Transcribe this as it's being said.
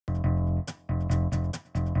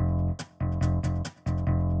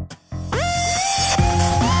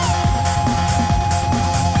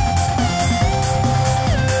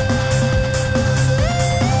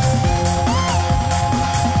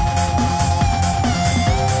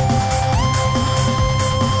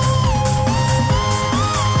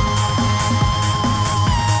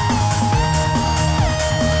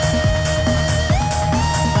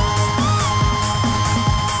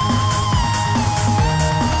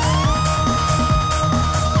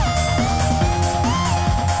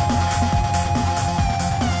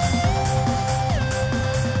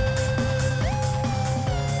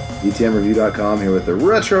RTMReview.com here with the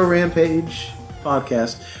Retro Rampage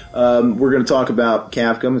podcast. We're going to talk about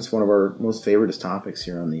Capcom. It's one of our most favorite topics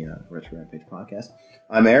here on the Retro Rampage podcast.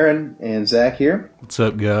 I'm Aaron, and Zach here. What's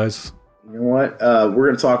up, guys? You know what? We're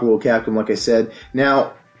going to talk a little Capcom, like I said.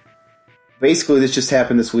 Now, basically, this just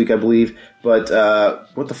happened this week, I believe. But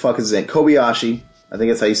what the fuck is his name? Kobayashi. I think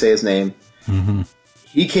that's how you say his name. Mm-hmm.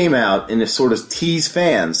 He came out and sort of teased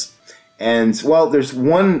fans. And, well, there was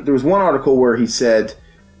one article where he said,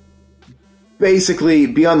 basically,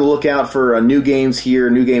 be on the lookout for new games here,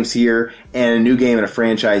 and a new game in a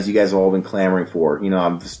franchise you guys have all been clamoring for. You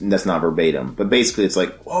know, that's not verbatim. But basically, it's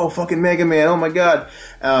like, oh, fucking Mega Man, oh my god.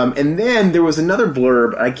 And then there was another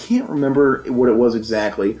blurb, I can't remember what it was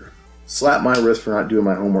exactly. Slapped my wrist for not doing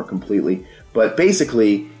my homework completely. But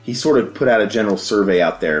basically, he sort of put out a general survey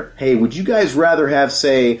out there. Hey, would you guys rather have,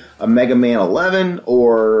 say, a Mega Man 11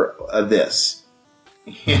 or this?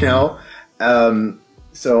 You know?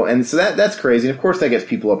 So that's crazy. And of course, that gets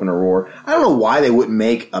people up in a roar. I don't know why they wouldn't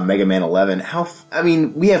make a Mega Man 11.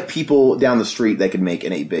 We have people down the street that could make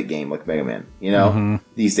an 8-bit game like Mega Man, you know,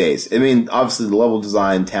 these days. I mean, obviously, the level of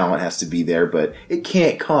design talent has to be there, but it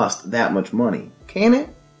can't cost that much money. Can it?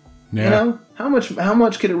 Yeah. You know? How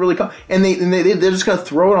much could it really cost? And they're just going to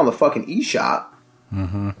throw it on the fucking eShop.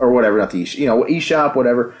 Or whatever, not the eShop,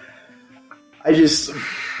 whatever. It's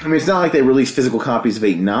not like they release physical copies of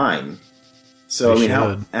 8 and 9. So,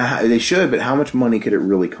 they should, but how much money could it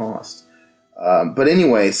really cost? But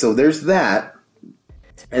anyway, so there's that.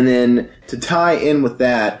 And then to tie in with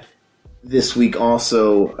that, this week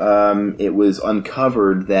also, it was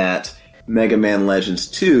uncovered that Mega Man Legends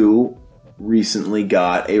 2 recently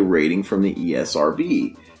got a rating from the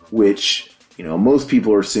ESRB, which, most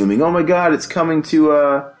people are assuming, oh my god, it's coming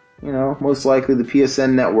to, most likely the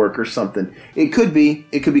PSN network or something. It could be.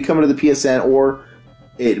 It could be coming to the PSN, or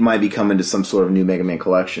it might be coming to some sort of new Mega Man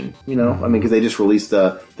collection, because they just released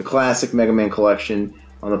the classic Mega Man collection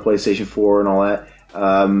on the PlayStation 4 and all that.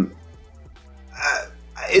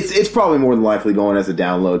 It's probably more than likely going as a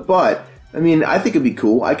download, but I think it'd be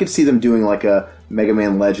cool. I could see them doing like a Mega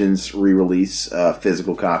Man Legends re-release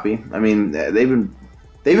physical copy.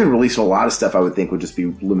 They've been releasing a lot of stuff I would think would just be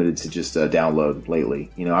limited to just a download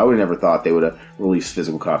lately. I would have never thought they would have released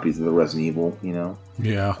physical copies of the Resident Evil,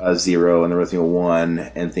 Yeah. 0 and the Resident Evil 1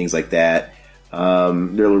 and things like that. There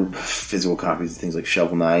are physical copies of things like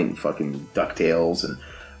Shovel Knight and fucking DuckTales.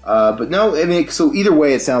 But no, so either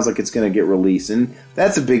way, it sounds like it's going to get released. And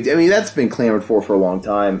that's that's been clamored for a long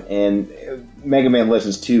time. And Mega Man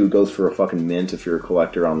Legends 2 goes for a fucking mint if you're a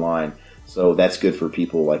collector online. So that's good for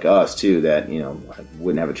people like us, too, that, I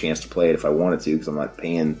wouldn't have a chance to play it if I wanted to, because I'm not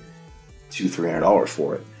paying $200-$300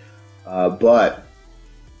 for it. But,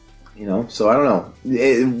 so I don't know.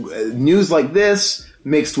 News like this,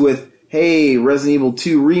 mixed with, hey, Resident Evil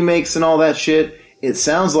 2 remakes and all that shit, it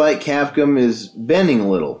sounds like Capcom is bending a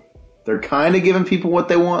little. They're kind of giving people what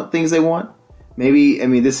they want, things they want. Maybe,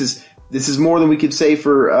 this is more than we could say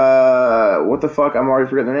for, what the fuck, I'm already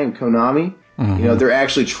forgetting their name, Konami. They're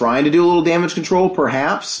actually trying to do a little damage control,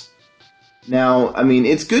 perhaps. Now,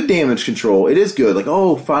 it's good damage control. It is good. Like,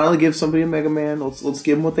 oh, finally give somebody a Mega Man. Let's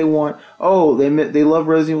give them what they want. Oh, they love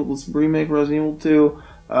Resident Evil. Let's remake Resident Evil 2.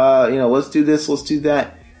 Let's do this. Let's do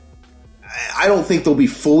that. I don't think they'll be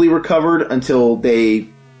fully recovered until they,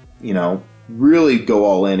 really go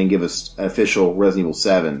all in and give us an official Resident Evil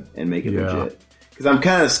 7 and make it legit. Because I'm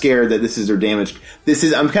kind of scared that this is their damage.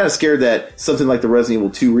 I'm kind of scared that something like the Resident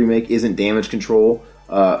Evil 2 remake isn't damage control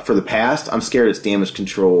for the past. I'm scared it's damage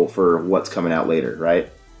control for what's coming out later,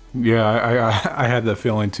 right? Yeah, I had that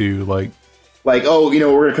feeling too. Like, oh, we're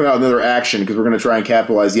going to come out with another action because we're going to try and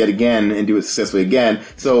capitalize yet again and do it successfully again.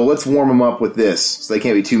 So let's warm them up with this so they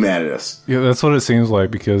can't be too mad at us. Yeah, that's what it seems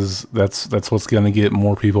like, because that's what's going to get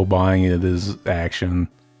more people buying it is action.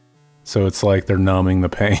 So it's like they're numbing the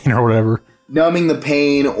pain or whatever. Numbing the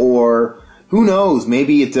pain, or who knows?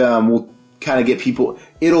 Maybe it will kind of get people.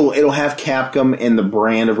 It'll have Capcom and the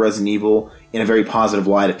brand of Resident Evil in a very positive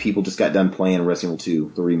light if people just got done playing Resident Evil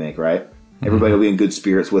 2, the remake, right? Everybody will be in good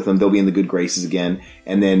spirits with them. They'll be in the good graces again,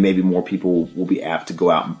 and then maybe more people will be apt to go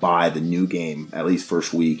out and buy the new game at least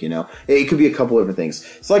first week. It could be a couple different things.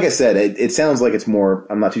 So, like I said, it sounds like it's more.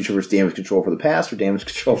 I'm not too sure if it's damage control for the past or damage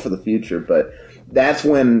control for the future, but that's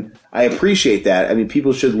when I appreciate that.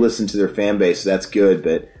 People should listen to their fan base. So that's good,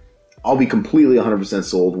 but I'll be completely 100%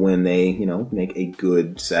 sold when they, make a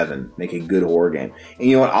good 7, make a good horror game. And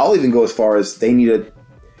you know what? I'll even go as far as they need to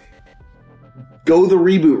go the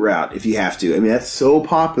reboot route if you have to. That's so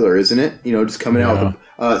popular, isn't it? Just coming out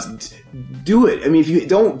with do it. If you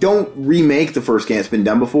don't remake the first game, it's been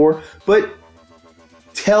done before, but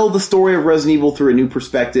tell the story of Resident Evil through a new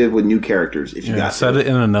perspective with new characters. If you got set it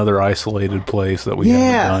in another isolated place that we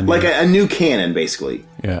haven't done like yet. a new canon, basically.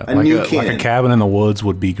 Yeah, a new canon. Like a cabin in the woods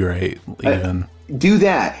would be great. Even do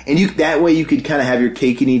that, and that way you could kind of have your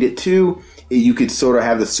cake and eat it too. You could sort of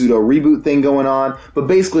have the pseudo reboot thing going on, but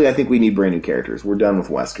basically, I think we need brand new characters. We're done with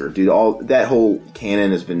Wesker, dude. All that whole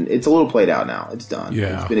canon it's a little played out now. It's done.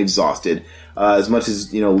 Yeah, it's been exhausted. As much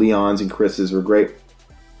as Leon's and Chris's were great.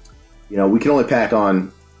 We can only pack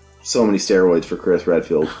on so many steroids for Chris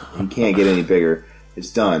Redfield. He can't get any bigger.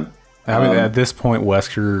 It's done. I mean, at this point,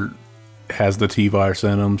 Wesker has the T-virus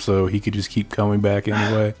in him, so he could just keep coming back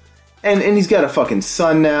anyway. And he's got a fucking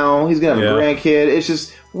son now. He's gonna have a grandkid. It's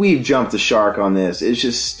just, we've jumped the shark on this. It's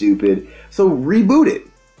just stupid. So reboot it.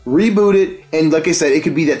 Reboot it. And like I said, it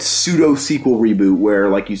could be that pseudo-sequel reboot where,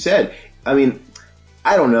 like you said, I mean,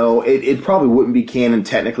 I don't know. It probably wouldn't be canon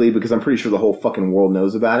technically because I'm pretty sure the whole fucking world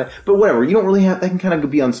knows about it. But whatever. You don't really have... That can kind of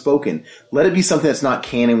be unspoken. Let it be something that's not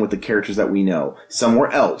canon with the characters that we know. Somewhere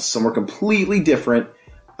else. Somewhere completely different.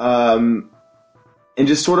 And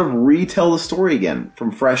just sort of retell the story again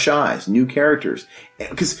from fresh eyes, new characters.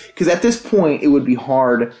 Because at this point, it would be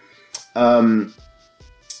hard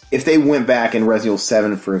if they went back and Resident Evil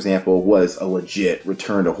 7, for example, was a legit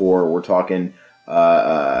return to horror. We're talking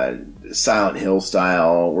Silent Hill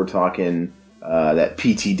style. We're talking that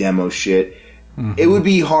PT demo shit. Mm-hmm. It would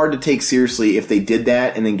be hard to take seriously if they did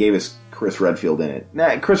that and then gave us Chris Redfield in it.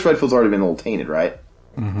 Now, Chris Redfield's already been a little tainted, right?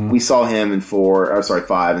 Mm-hmm. We saw him in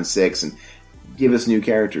 5 and 6, and give us new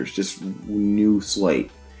characters, just new slate.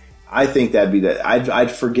 I think that'd be that. I'd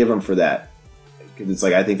forgive him for that because it's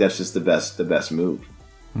like I think that's just the best move.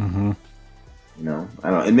 Mm-hmm. I don't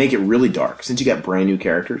know, and make it really dark since you got brand new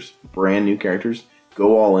characters.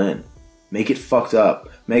 Go all in, make it fucked up.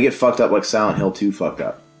 Make it fucked up like Silent Hill 2 fucked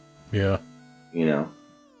up. Yeah,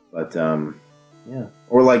 but yeah,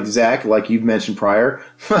 or like Zach, like you've mentioned prior,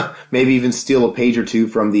 maybe even steal a page or two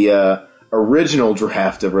from the original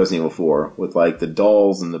draft of Resident Evil 4 with like the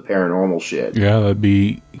dolls and the paranormal shit. Yeah, that'd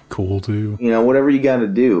be cool too. Whatever you got to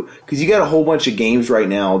do, because you got a whole bunch of games right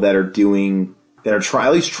now that are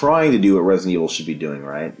at least trying to do what Resident Evil should be doing.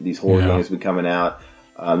 Right, these horror games have been coming out,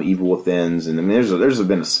 Evil Within's, and I mean there's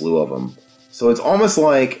been a slew of them. So it's almost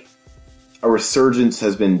like a resurgence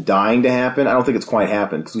has been dying to happen. I don't think it's quite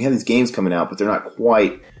happened because we have these games coming out, but they're not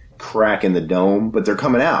quite cracking the dome, but they're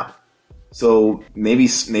coming out. So maybe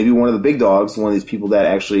one of the big dogs, one of these people that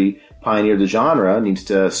actually pioneered the genre, needs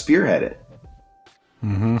to spearhead it.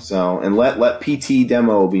 Mm-hmm. So and let PT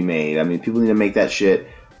demo be made. I mean, people need to make that shit.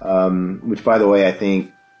 Which, by the way, I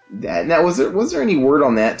think that now was there any word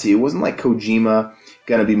on that too? Wasn't like Kojima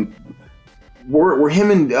gonna be? Were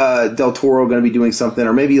him and Del Toro going to be doing something,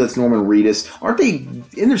 or maybe it's Norman Reedus? Aren't they?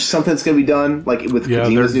 And there's something that's going to be done, like with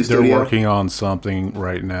Kojima's new studio. They're working on something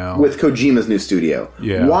right now with Kojima's new studio.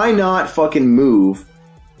 Yeah. Why not fucking move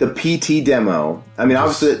the PT demo? I mean,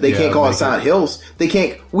 obviously they can't call it Silent Hills. They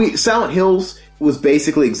can't. Silent Hills was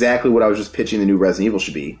basically exactly what I was just pitching the new Resident Evil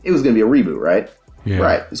should be. It was going to be a reboot, right? Yeah.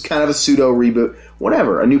 Right. It's kind of a pseudo reboot.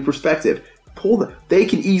 Whatever. A new perspective. They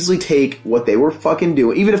can easily take what they were fucking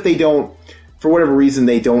doing, even if they don't. For whatever reason,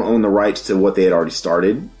 they don't own the rights to what they had already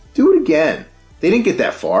started. Do it again. They didn't get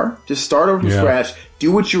that far. Just start over from scratch.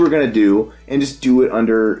 Do what you were going to do, and just do it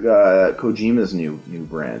under Kojima's new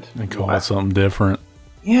brand. And call it something different.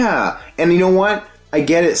 Yeah. And you know what? I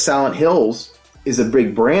get it. Silent Hills is a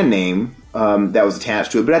big brand name that was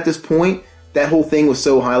attached to it. But at this point, that whole thing was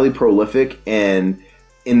so highly prolific and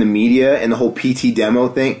in the media and the whole PT demo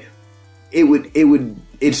thing,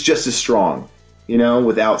 it's just as strong.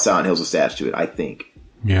 Without Silent Hills attached to it, I think.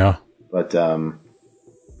 Yeah. But,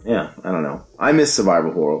 yeah, I don't know. I miss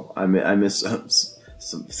survival horror. I miss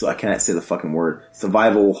so I cannot say the fucking word.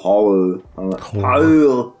 Survival horror.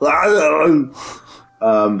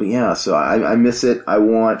 But yeah, so I miss it. I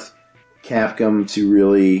want Capcom to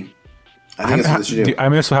really... I think that's what they should do. I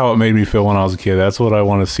miss how it made me feel when I was a kid. That's what I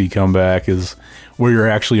want to see come back, is where you're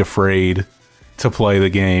actually afraid to play the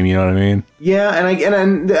game, you know what I mean? Yeah,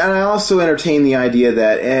 and I also entertain the idea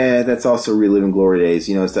that that's also reliving glory days.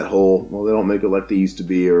 It's that whole, well, they don't make it like they used to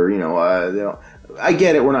be, or they don't. I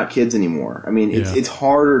get it. We're not kids anymore. I mean, it's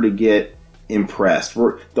harder to get impressed.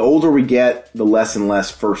 The older we get, the less and less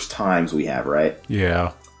first times we have, right?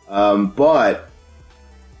 Yeah. But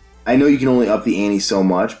I know you can only up the ante so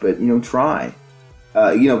much, but try.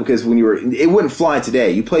 Because it wouldn't fly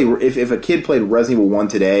today. If a kid played Resident Evil 1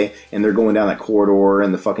 today and they're going down that corridor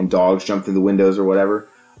and the fucking dogs jump through the windows or whatever,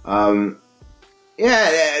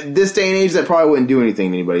 this day and age that probably wouldn't do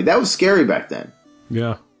anything to anybody. That was scary back then.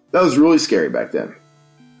 Yeah, that was really scary back then.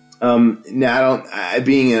 Now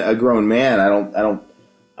being a grown man, I don't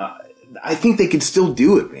I think they could still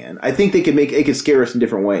do it, man. I think they could scare us in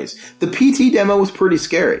different ways. The PT demo was pretty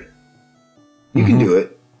scary. You can do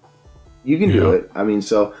it. You can do it. I mean,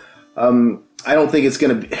 so I don't think it's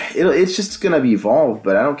gonna be. It's just gonna be evolved,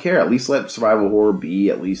 but I don't care. At least let survival horror be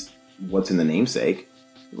at least what's in the namesake.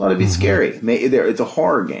 Let it be scary. It's a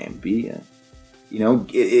horror game. Give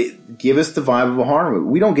us the vibe of a horror movie.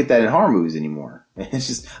 We don't get that in horror movies anymore. It's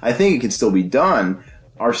just, I think it can still be done.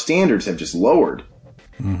 Our standards have just lowered.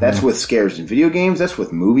 That's with scares in video games. That's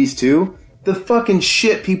with movies too. The fucking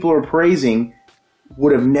shit people are praising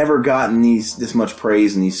would have never gotten this much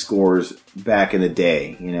praise and these scores back in the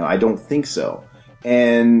day. I don't think so.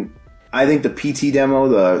 And I think the PT demo,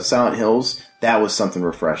 the Silent Hills, that was something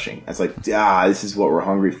refreshing. It's like, this is what we're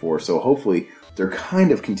hungry for. So hopefully they're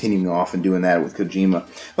kind of continuing off and doing that with Kojima.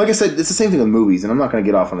 Like I said, it's the same thing with movies, and I'm not going to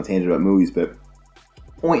get off on a tangent about movies, but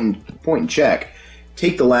point and check.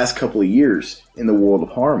 Take the last couple of years in the world of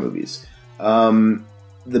horror movies.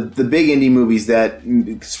 The big indie movies that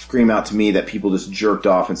scream out to me that people just jerked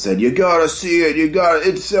off and said, you gotta see it,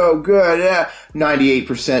 it's so good,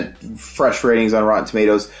 98% fresh ratings on Rotten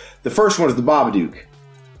Tomatoes. The first one is The Babadook.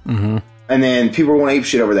 And then people were going ape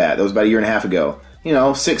shit over that. That was about a year and a half ago.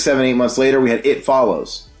 6, 7, 8 months later, we had It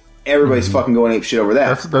Follows. Everybody's fucking going ape shit over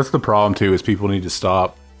that. That's the problem, too, is people need to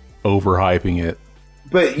stop overhyping it.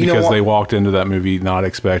 But because they walked into that movie not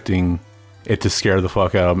expecting it to scare the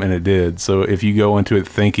fuck out of them, and it did. So if you go into it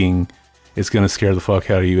thinking it's going to scare the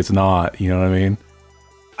fuck out of you, it's not. You know what I mean?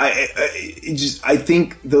 I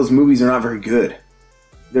think those movies are not very good.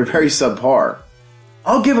 They're very subpar.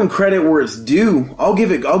 I'll give them credit where it's due. I'll give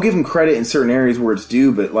them credit in certain areas where it's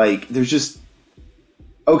due, but there's just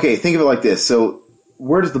okay. Think of it like this. So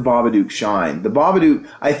where does the Babadook shine? The Babadook,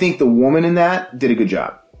 I think the woman in that did a good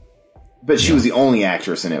job. But she was the only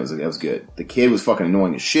actress in it. It was good. The kid was fucking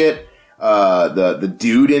annoying as shit. The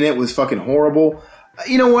dude in it was fucking horrible.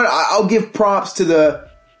 You know what? I'll give props to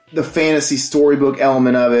the fantasy storybook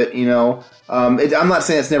element of it. I'm not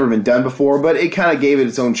saying it's never been done before, but it kind of gave it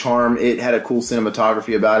its own charm. It had a cool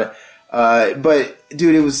cinematography about it. But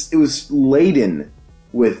dude, it was laden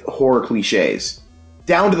with horror cliches,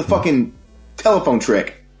 down to the fucking telephone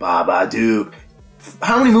trick, Babadook.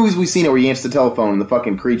 How many movies have we seen it where you answer the telephone and the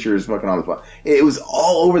fucking creature is fucking on the phone? It was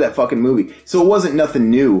all over that fucking movie. So it wasn't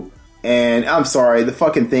nothing new. And I'm sorry, the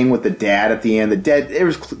fucking thing with the dad at the end, the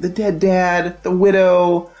dead dad, the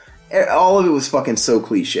widow, all of it was fucking so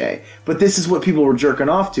cliche. But this is what people were jerking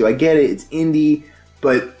off to. I get it, it's indie,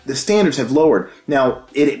 but the standards have lowered. Now,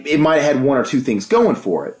 it might have had one or two things going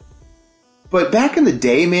for it. But back in the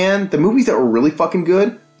day, man, the movies that were really fucking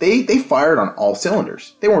good, they fired on all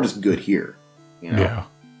cylinders. They weren't just good here. Yeah.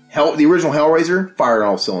 The original Hellraiser fired on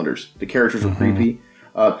all cylinders. The characters were creepy.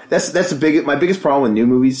 That's my biggest problem with new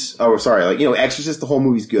movies. Oh, sorry, Exorcist, the whole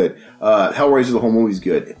movie's good. Hellraiser, the whole movie's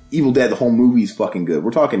good. Evil Dead, the whole movie's fucking good. We're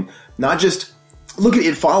talking not just look at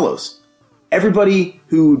It Follows. Everybody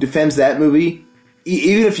who defends that movie,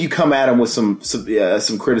 even if you come at them with some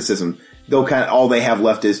criticism, they'll kind of all they have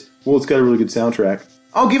left is, well, it's got a really good soundtrack.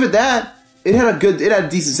 I'll give it that. It had a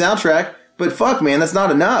decent soundtrack, but fuck, man, that's not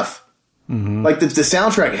enough. Like the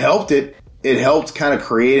soundtrack helped it. It helped kind of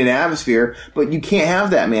create an atmosphere, but you can't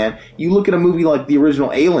have that, man. You look at a movie like the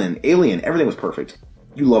original Alien, everything was perfect.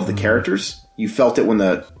 You love the characters. You felt it when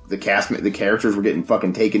the characters were getting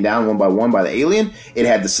fucking taken down one by one by the alien. It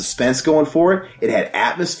had the suspense going for it. It had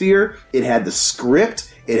atmosphere. It had the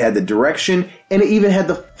script. It had the direction, and it even had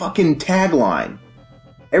the fucking tagline.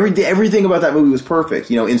 Everything about that movie was perfect.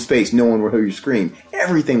 In space, no one will hear you scream.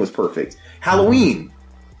 Everything was perfect. Halloween,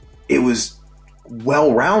 it was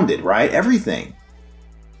well-rounded, right? Everything.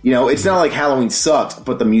 It's not like Halloween sucked,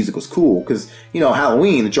 but the music was cool. Because,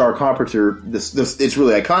 Halloween, the Jar Carpenter, it's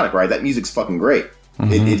really iconic, right? That music's fucking great.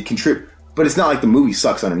 It contributes. But it's not like the movie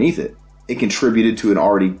sucks underneath it. It contributed to an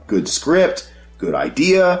already good script, good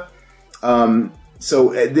idea. The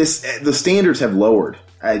standards have lowered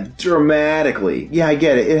dramatically. Yeah, I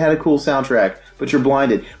get it. It had a cool soundtrack, but you're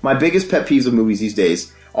blinded. My biggest pet peeves of movies these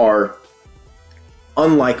days are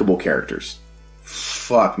unlikable characters.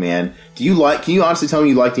 Fuck, man. Can you honestly tell me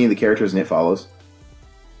you liked any of the characters in It Follows?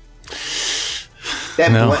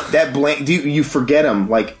 You forget them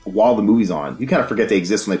while the movie's on. You kind of forget they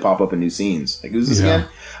exist when they pop up in new scenes. Who's this again?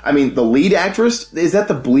 I mean, the lead actress, is that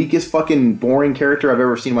the bleakest fucking boring character I've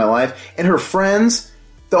ever seen in my life? And her friends,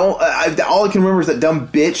 all I can remember is that dumb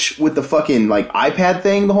bitch with the fucking iPad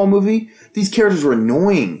thing the whole movie. These characters were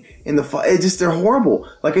annoying in they're horrible.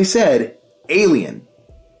 Like I said, Alien.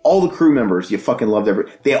 All the crew members, you fucking loved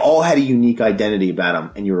they all had a unique identity about them,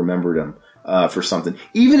 and you remembered them. for something.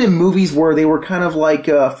 Even in movies where they were kind of like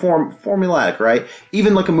formulaic, right?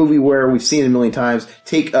 Even like a movie where we've seen it a million times.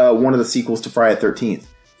 Take one of the sequels to Friday the 13th.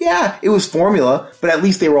 Yeah, it was formula, but at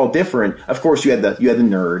least they were all different. Of course, you had the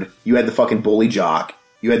nerd, you had the fucking bully jock,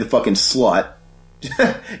 you had the fucking slut.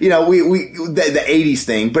 You know, the 80s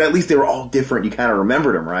thing, but at least they were all different. You kind of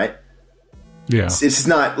remembered them, right? Yeah. It's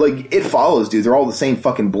not like It Follows, dude. They're all the same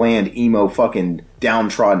fucking bland, emo, fucking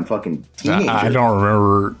downtrodden fucking teenagers. I don't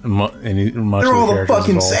remember much They're all the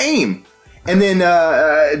fucking same. And then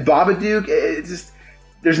Babadook,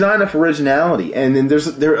 there's not enough originality. And then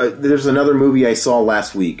there's another movie I saw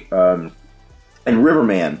last week, and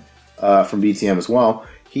Riverman from BTM as well.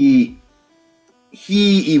 He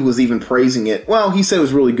was even praising it. Well, he said it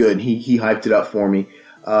was really good. He hyped it up for me.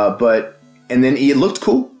 And then it looked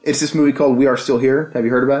cool. It's this movie called We Are Still Here. Have you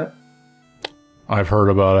heard about it? I've heard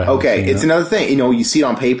about it. Okay, it's another thing. You know, you see it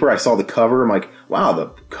on paper. I saw the cover. I'm like, wow, the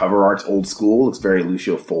cover art's old school. Looks very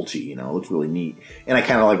Lucio Fulci. You know, it looks really neat. And I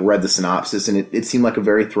kind of like read the synopsis, and it seemed like a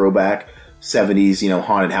very throwback 70s, you know,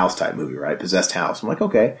 haunted house type movie, right? Possessed house. I'm like,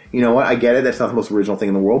 okay, you know what? I get it. That's not the most original thing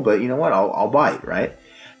in the world, but you know what? I'll buy it, right?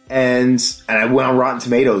 And I went on Rotten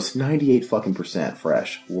Tomatoes, 98%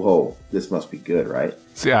 fresh. Whoa, this must be good, right?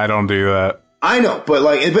 See, I don't do that. I know,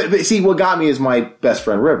 but see, what got me is my best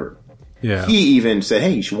friend River. Yeah. He even said,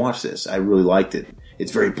 "Hey, you should watch this. I really liked it.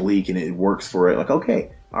 It's very bleak and it works for it." Like,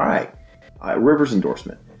 okay, all right, River's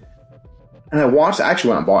endorsement. And I watched. I actually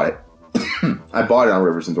went and bought it. I bought it on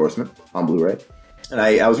River's endorsement on Blu-ray, and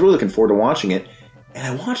I was really looking forward to watching it. And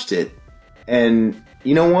I watched it, and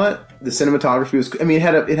you know what? The cinematography was. I mean,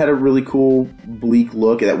 it had a really cool bleak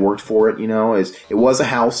look that worked for it. You know, it was a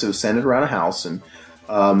house. It was centered around a house and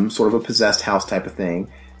sort of a possessed house type of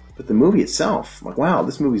thing. But the movie itself, I'm like, wow,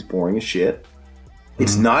 this movie's boring as shit.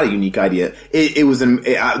 It's not a unique idea.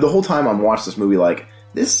 The whole time I'm watching this movie, like,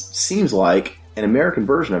 this seems like an American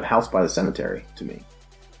version of House by the Cemetery to me,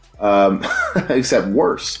 except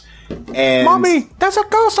worse. And Mommy, there's a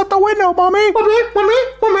ghost at the window, mommy. Mommy.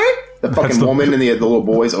 The fucking woman and the little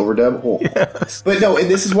boys overdub. Oh. Yes. But no,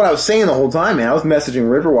 and this is what I was saying the whole time, man. I was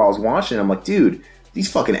messaging River while I was watching. I'm like, dude,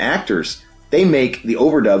 these fucking actors, they make the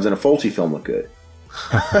overdubs in a Fulci film look good.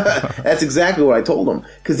 That's exactly what I told him.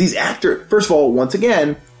 Because these actors, first of all, once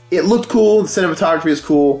again, it looked cool, the cinematography is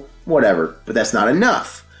cool, whatever, but that's not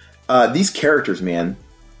enough. These characters, man,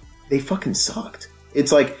 they fucking sucked.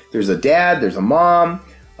 It's like, there's a dad, there's a mom,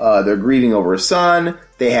 they're grieving over a son,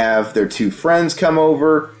 they have their two friends come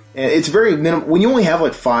over, and it's very minimal. When you only have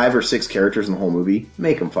like 5 or 6 characters in the whole movie,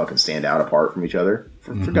 make them fucking stand out apart from each other.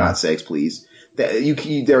 For God's sakes, please.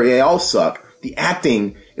 They all suck. The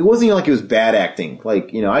acting, it wasn't even like it was bad acting.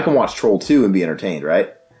 Like, you know, I can watch Troll 2 and be entertained,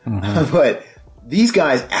 right? But these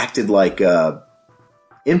guys acted like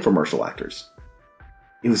infomercial actors.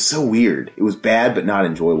 It was so weird. It was bad, but not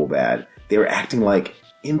enjoyable bad. They were acting like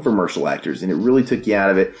infomercial actors, and it really took you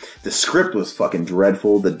out of it. The script was fucking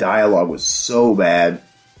dreadful. The dialogue was so bad.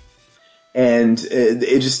 And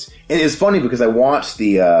it's funny because I watched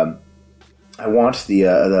the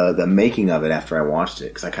making of it after I watched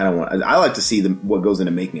it, because I like to see what goes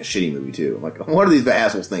into making a shitty movie too. Like, what are these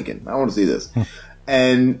assholes thinking? I want to see this.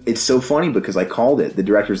 And it's so funny because I called it. The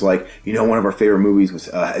director's like, you know, one of our favorite movies was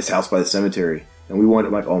is House by the Cemetery, and we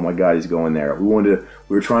wanted, like, oh my god, he's going there. We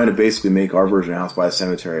were trying to basically make our version of House by the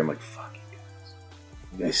Cemetery. I'm like, fuck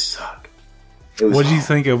you guys suck. What did you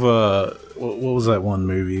think of what was that one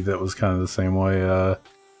movie that was kind of the same way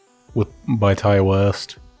by Ty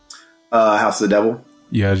West? House of the Devil.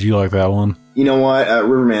 Yeah, did you like that one? You know what?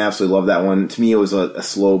 Riverman absolutely loved that one. To me, it was a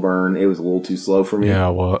slow burn. It was a little too slow for me. Yeah,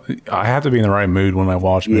 well, I have to be in the right mood when I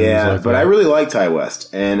watch movies like that. I really like Ty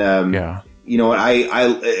West. And, you know what?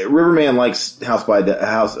 Riverman likes House of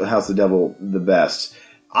the Devil the best.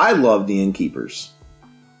 I love The Innkeepers.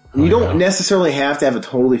 You don't necessarily have to have a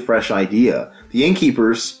totally fresh idea. The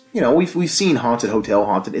Innkeepers, you know, we've seen Haunted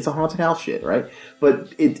Hotel, it's a haunted house shit, right?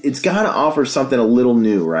 But it's got to offer something a little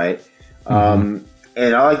new, right? And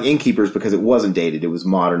I like Innkeepers because it wasn't dated. It was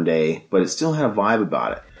modern day, but it still had a vibe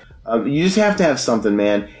about it. You just have to have something,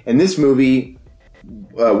 man. And this movie,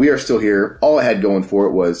 We Are Still Here, all it had going for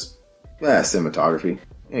it was cinematography.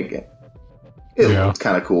 Okay. It looked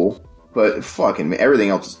kind of cool, but fucking everything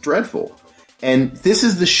else is dreadful. And this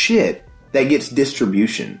is the shit that gets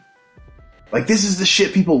distribution. Like, this is the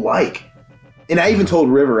shit people like. And I even told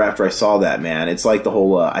River after I saw that, man, it's like the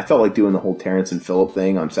whole, I felt like doing the whole Terrence and Phillip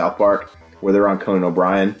thing on South Park, where they're on Conan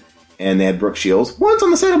O'Brien, and they had Brooke Shields. Once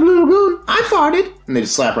on the set of Blue Lagoon, I farted. And they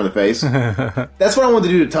just slap her in the face. That's what I wanted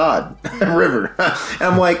to do to Todd, River. And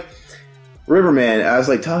I'm like, Riverman, I was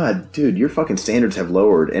like, Todd, dude, your fucking standards have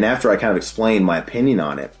lowered. And after I kind of explained my opinion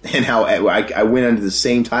on it and how I went into the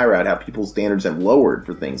same tirade, how people's standards have lowered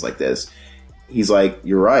for things like this, he's like,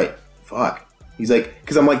 you're right. Fuck. He's like,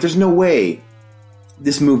 because I'm like, there's no way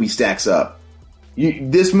this movie stacks up. You're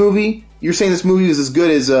saying this movie is as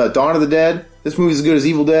good as Dawn of the Dead? This movie is as good as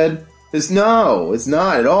Evil Dead? No, it's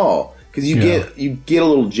not at all. Because you get a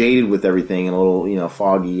little jaded with everything and a little,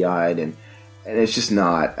 foggy-eyed, and it's just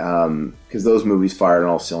not. Because those movies fired on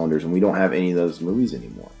all cylinders, and we don't have any of those movies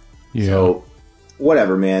anymore. Yeah. So,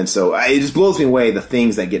 whatever, man. So, it just blows me away the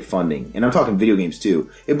things that get funding. And I'm talking video games,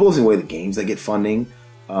 too. It blows me away the games that get funding.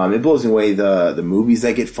 It blows me away the movies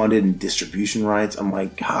that get funded and distribution rights. I'm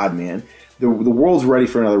like, God, man. The world's ready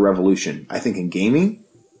for another revolution. I think in gaming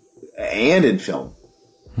and in film.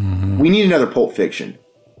 Mm-hmm. We need another Pulp Fiction.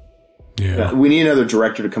 Yeah. We need another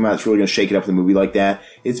director to come out that's really going to shake it up with a movie like that.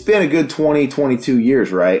 It's been a good 20, 22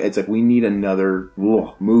 years, right? It's like we need another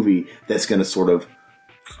movie that's going to sort of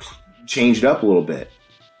change it up a little bit.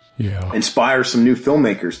 Yeah. Inspire some new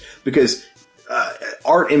filmmakers. Because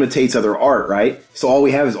art imitates other art, right? So all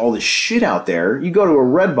we have is all this shit out there. You go to a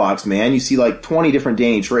Redbox, man, you see like 20 different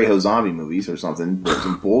Danny Trejo zombie movies or something.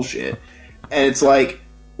 Some bullshit. And it's like,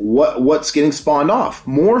 what's getting spawned off?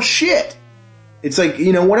 More shit. It's like,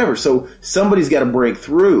 whatever. So somebody's got to break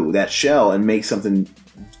through that shell and make something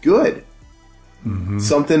good. Mm-hmm.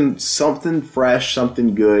 Something fresh,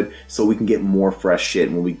 something good, so we can get more fresh shit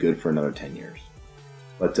and we'll be good for another 10 years.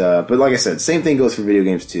 But like I said, same thing goes for video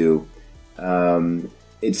games too. I'm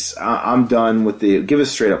done with give us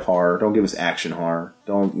straight up horror. Don't give us action horror.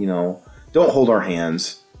 Don't hold our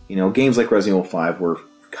hands. Games like Resident Evil 5 were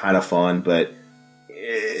kind of fun, but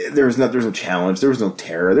there's no challenge. There was no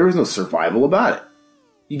terror. There was no survival about it.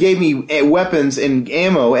 You gave me weapons and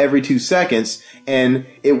ammo every 2 seconds, and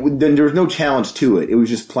then there was no challenge to it. It was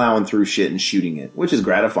just plowing through shit and shooting it, which is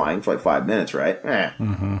gratifying for like 5 minutes, right?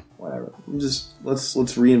 Mm-hmm. Whatever. Let's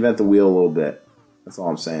reinvent the wheel a little bit. That's all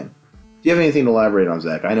I'm saying. Do you have anything to elaborate on,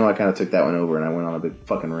 Zach? I know I kind of took that one over and I went on a big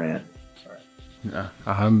fucking rant. Yeah,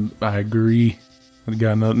 I agree. I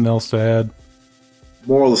got nothing else to add.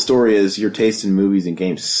 Moral of the story is your taste in movies and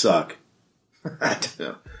games suck. I don't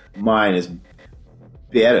know. Mine is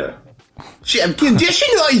better.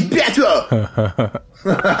 Conditionalized better.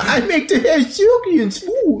 I make the hair silky and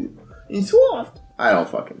smooth and soft. I don't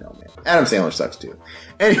fucking know, man. Adam Sandler sucks too.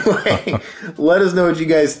 Anyway, let us know what you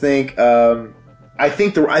guys think. I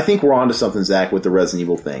think we're onto something, Zach, with the Resident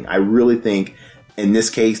Evil thing. I really think in this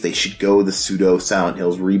case they should go the pseudo Silent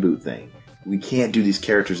Hills reboot thing. We can't do these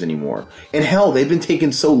characters anymore. And hell, they've been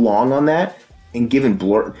taking so long on that and given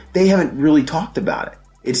blur. They haven't really talked about it.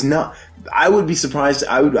 It's not. I would be surprised.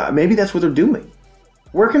 Maybe that's what they're doing.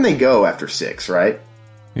 Where can they go after 6? Right?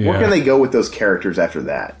 Yeah. Where can they go with those characters after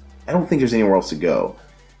that? I don't think there's anywhere else to go.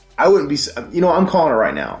 I wouldn't be. I'm calling it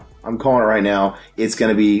right now. It's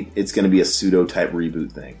gonna be a pseudo type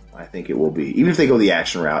reboot thing. I think it will be. Even if they go the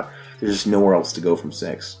action route, there's just nowhere else to go from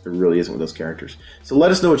 6. There really isn't with those characters. So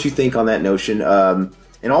let us know what you think on that notion.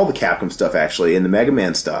 And all the Capcom stuff, actually, and the Mega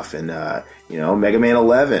Man stuff, and Mega Man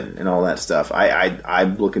 11 and all that stuff.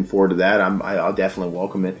 I'm looking forward to that. I'll definitely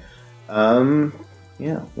welcome it.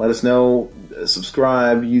 Let us know.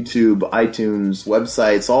 Subscribe, YouTube, iTunes,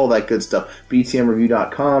 websites, all that good stuff.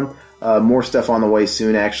 btmreview.com. More stuff on the way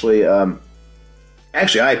soon, actually.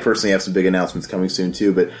 Actually, I personally have some big announcements coming soon,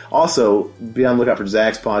 too. But also, be on the lookout for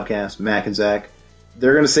Zach's podcast, Mac and Zach.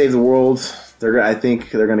 They're going to save the world. I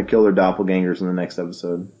think they're going to kill their doppelgangers in the next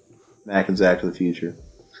episode. Mac and Zach to the future.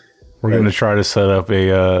 We're going to try to set up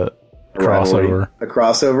a crossover. A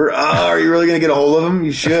crossover? Oh, are you really going to get a hold of them?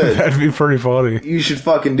 You should. That'd be pretty funny. You should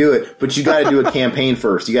fucking do it. But you got to do a campaign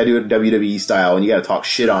first. You got to do it WWE style, and you got to talk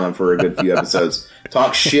shit on them for a good few episodes.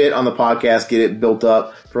 Talk shit on the podcast, get it built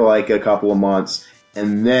up for like a couple of months,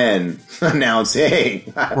 and then announce, hey,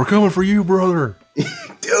 we're coming for you, brother.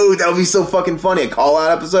 Dude, that would be so fucking funny. A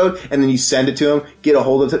call-out episode, and then you send it to them, get a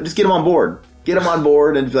hold of them, just get them on board. Get them on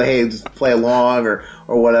board and be like, hey, just play along or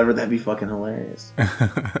whatever. That'd be fucking hilarious.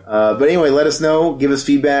 But anyway, let us know. Give us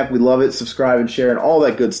feedback. We love it. Subscribe and share and all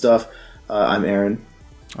that good stuff. I'm Aaron.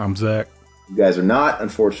 I'm Zach. You guys are not,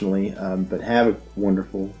 unfortunately, but have a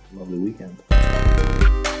wonderful, lovely weekend.